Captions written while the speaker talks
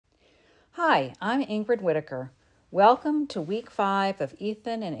Hi, I'm Ingrid Whitaker. Welcome to week 5 of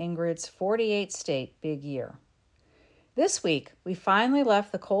Ethan and Ingrid's 48-state big year. This week, we finally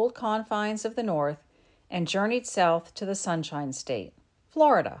left the cold confines of the north and journeyed south to the Sunshine State,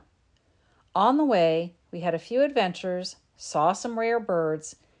 Florida. On the way, we had a few adventures, saw some rare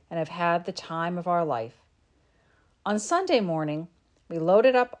birds, and have had the time of our life. On Sunday morning, we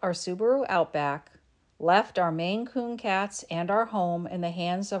loaded up our Subaru Outback, left our Maine Coon cats and our home in the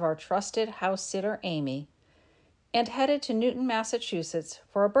hands of our trusted house sitter, Amy, and headed to Newton, Massachusetts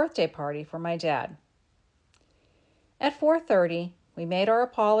for a birthday party for my dad. At 4:30, we made our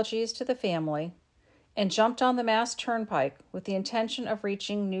apologies to the family and jumped on the Mass Turnpike with the intention of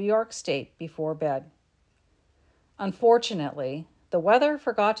reaching New York State before bed. Unfortunately, the weather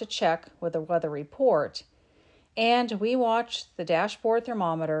forgot to check with the weather report, and we watched the dashboard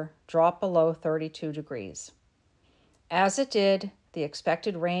thermometer drop below 32 degrees. As it did, the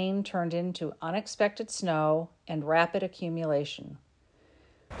expected rain turned into unexpected snow and rapid accumulation.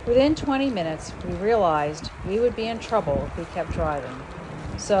 Within 20 minutes, we realized we would be in trouble if we kept driving,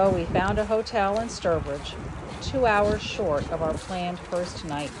 so we found a hotel in Sturbridge, 2 hours short of our planned first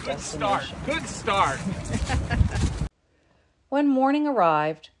night destination. Good start. When morning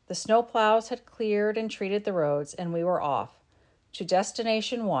arrived, the snowplows had cleared and treated the roads, and we were off to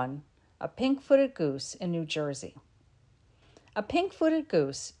Destination 1, a pink-footed goose in New Jersey. A pink-footed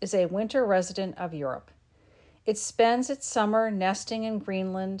goose is a winter resident of Europe. It spends its summer nesting in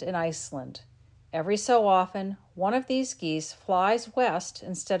Greenland and Iceland. Every so often, one of these geese flies west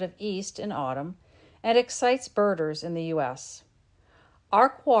instead of east in autumn and excites birders in the U.S. Our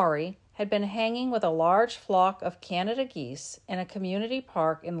quarry had been hanging with a large flock of Canada geese in a community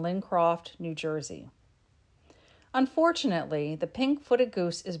park in Lincroft, New Jersey. Unfortunately, the pink-footed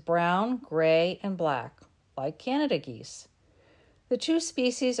goose is brown, gray, and black, like Canada geese. The two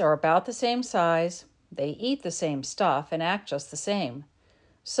species are about the same size, they eat the same stuff, and act just the same.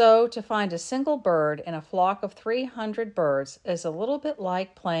 So to find a single bird in a flock of 300 birds is a little bit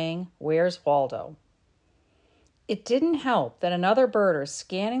like playing Where's Waldo? It didn't help that another birder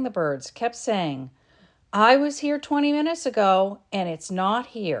scanning the birds kept saying, "I was here 20 minutes ago, and it's not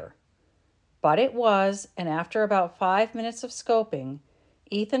here." But it was, and after about 5 minutes of scoping,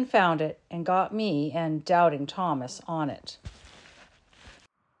 Ethan found it and got me and Doubting Thomas on it.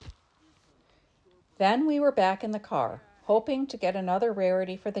 Then we were back in the car, hoping to get another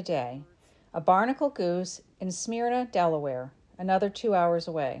rarity for the day, a barnacle goose in Smyrna, Delaware, another 2 hours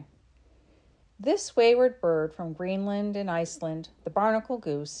away. This wayward bird from Greenland and Iceland, the barnacle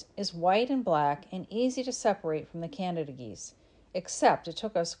goose, is white and black and easy to separate from the Canada geese, except it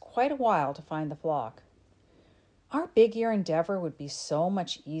took us quite a while to find the flock. Our big year endeavor would be so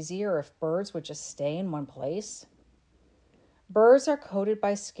much easier if birds would just stay in one place. Birds are coded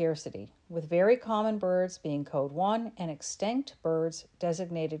by scarcity, with very common birds being code 1 and extinct birds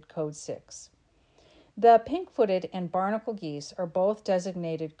designated code 6. The pink-footed and barnacle geese are both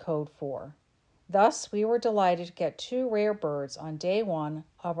designated code 4. Thus, we were delighted to get 2 rare birds on day 1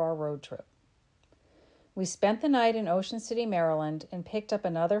 of our road trip. We spent the night in Ocean City, Maryland, and picked up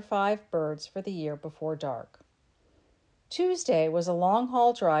another 5 birds for the year before dark. Tuesday was a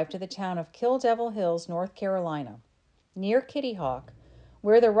long-haul drive to the town of Kill Devil Hills, North Carolina, near Kitty Hawk,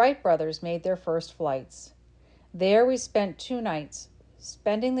 where the Wright brothers made their first flights. There we spent 2 nights,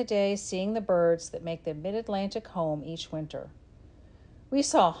 spending the day seeing the birds that make the mid-Atlantic home each winter. We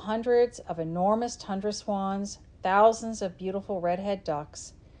saw hundreds of enormous tundra swans, thousands of beautiful redhead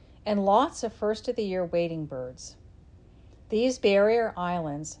ducks, and lots of first-of-the-year wading birds. These barrier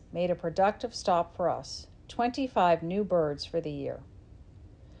islands made a productive stop for us, 25 new birds for the year.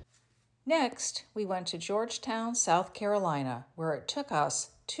 Next, we went to Georgetown, South Carolina, where it took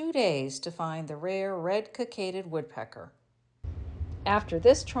us 2 days to find the rare red-cockaded woodpecker. After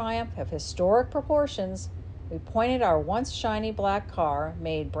this triumph of historic proportions, we pointed our once shiny black car,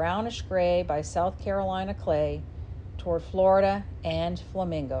 made brownish gray by South Carolina clay, toward Florida and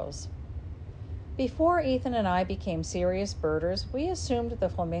Flamingos. Before Ethan and I became serious birders, we assumed the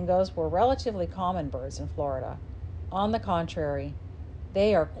flamingos were relatively common birds in Florida. On the contrary,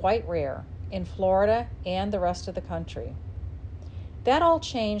 they are quite rare in Florida and the rest of the country. That all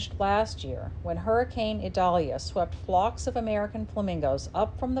changed last year when Hurricane Idalia swept flocks of American flamingos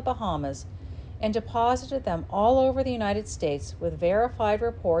up from the Bahamas and deposited them all over the United States with verified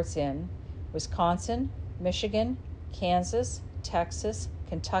reports in Wisconsin, Michigan, Kansas, Texas,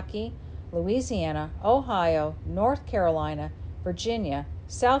 Kentucky, Louisiana, Ohio, North Carolina, Virginia,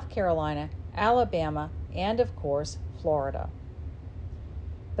 South Carolina, Alabama, and of course, Florida.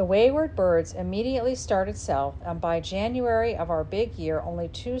 The wayward birds immediately started south, and by January of our big year, only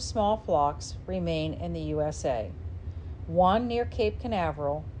 2 small flocks remain in the USA. One near Cape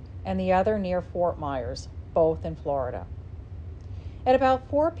Canaveral and the other near Fort Myers, both in Florida. At about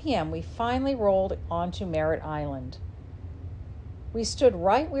 4 p.m., we finally rolled onto Merritt Island. We stood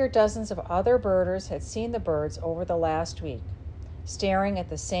right where dozens of other birders had seen the birds over the last week, staring at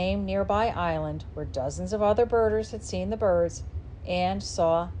the same nearby island where dozens of other birders had seen the birds and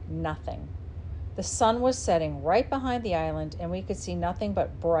saw nothing. The sun was setting right behind the island, and we could see nothing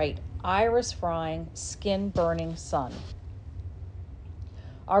but bright, iris-frying, skin-burning sun.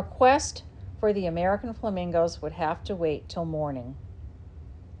 Our quest for the American flamingos would have to wait till morning.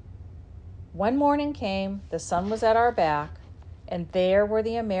 When morning came, the sun was at our back, and there were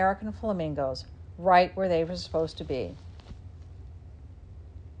the American flamingos, right where they were supposed to be,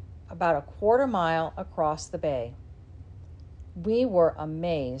 about a quarter mile across the bay. We were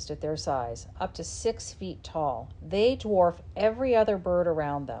amazed at their size, up to 6 feet tall. They dwarf every other bird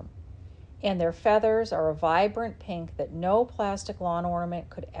around them, and their feathers are a vibrant pink that no plastic lawn ornament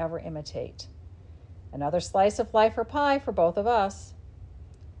could ever imitate. Another slice of life or pie for both of us.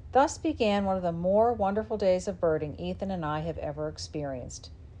 Thus began one of the more wonderful days of birding Ethan and I have ever experienced,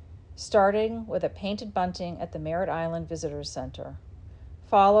 starting with a painted bunting at the Merritt Island Visitors Center,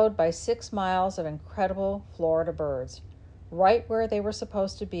 followed by 6 miles of incredible Florida birds, right where they were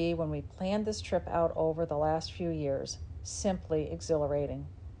supposed to be when we planned this trip out over the last few years. Simply exhilarating.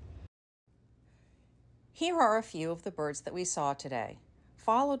 Here are a few of the birds that we saw today,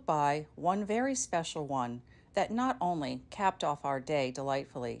 followed by one very special one that not only capped off our day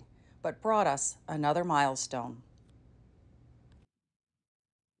delightfully, but brought us another milestone.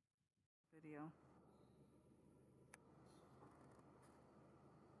 Video.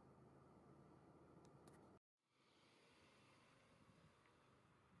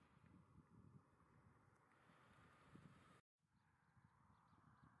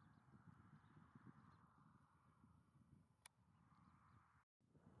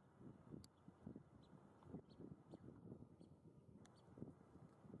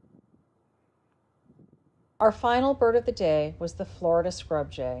 Our final bird of the day was the Florida scrub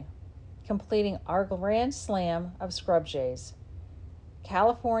jay, completing our grand slam of scrub jays.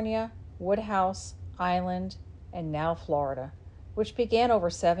 California, Woodhouse, Island, and now Florida, which began over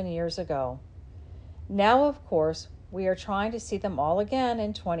 7 years ago. Now, of course, we are trying to see them all again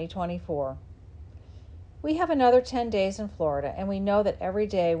in 2024. We have another 10 days in Florida, and we know that every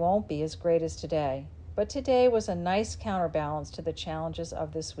day won't be as great as today, but today was a nice counterbalance to the challenges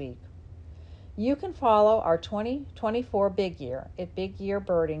of this week. You can follow our 2024 Big Year at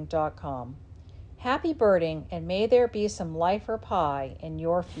bigyearbirding.com. Happy birding, and may there be some life or pie in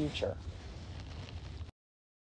your future.